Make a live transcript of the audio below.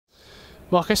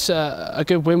Marcus, a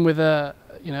good win with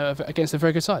against a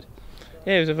very good side.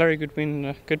 Yeah, it was a very good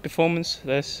win, good performance.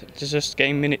 There's just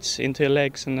getting minutes into your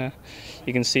legs, and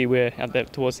you can see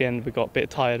towards the end we got a bit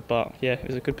tired, but yeah, it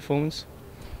was a good performance.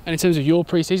 And in terms of your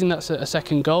pre-season, that's a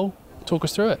second goal. Talk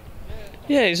us through it.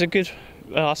 Yeah, it's a good.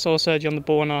 I saw Sergio on the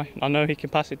ball, and I know he can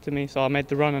pass it to me, so I made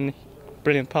the run and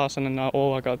brilliant pass, and then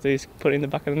all I got to do is put it in the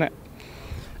back of the net.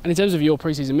 And in terms of your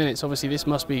pre-season minutes, obviously this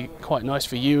must be quite nice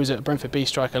for you as a Brentford B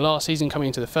striker last season, coming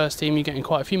into the first team. You're getting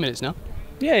quite a few minutes now.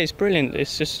 Yeah, it's brilliant.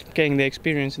 It's just getting the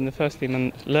experience in the first team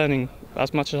and learning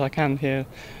as much as I can here,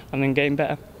 and then getting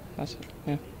better.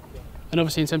 Yeah. And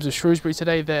obviously in terms of Shrewsbury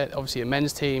today, they're obviously a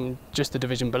men's team, just the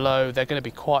division below. They're going to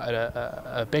be quite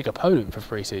a big opponent for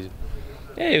pre-season.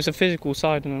 Yeah, it was a physical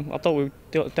side, and I thought we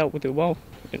dealt with it well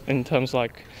in terms of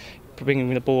like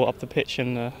bringing the ball up the pitch,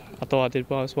 and I thought I did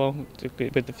well as well with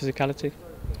the physicality.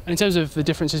 And in terms of the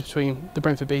differences between the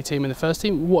Brentford B team and the first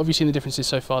team, what have you seen the differences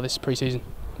so far this pre-season?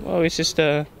 Well, it's just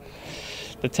the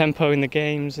tempo in the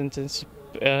games, and it's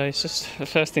just the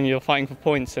first thing, you're fighting for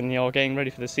points and you're getting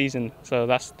ready for the season. So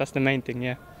that's the main thing,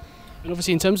 yeah. And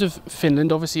obviously in terms of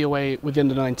Finland, obviously away with the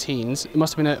under-19s, it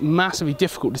must have been a massively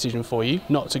difficult decision for you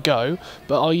not to go.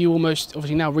 But are you almost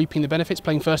obviously now reaping the benefits,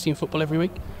 playing first team football every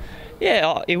week?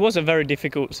 Yeah, it was a very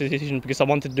difficult decision because I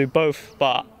wanted to do both,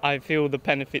 but I feel the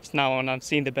benefits now, and I've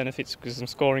seen the benefits because I'm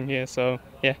scoring here. So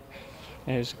yeah,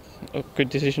 it was a good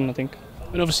decision, I think.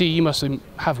 And obviously you must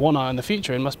have one eye on the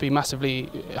future and must be massively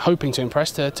hoping to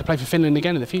impress to play for Finland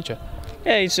again in the future.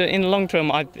 Yeah, it's, in the long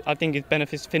term I think it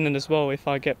benefits Finland as well. If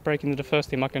I get break into the first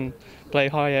team, I can play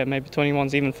higher, maybe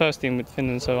 21s, even first team with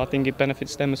Finland, so I think it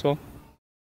benefits them as well.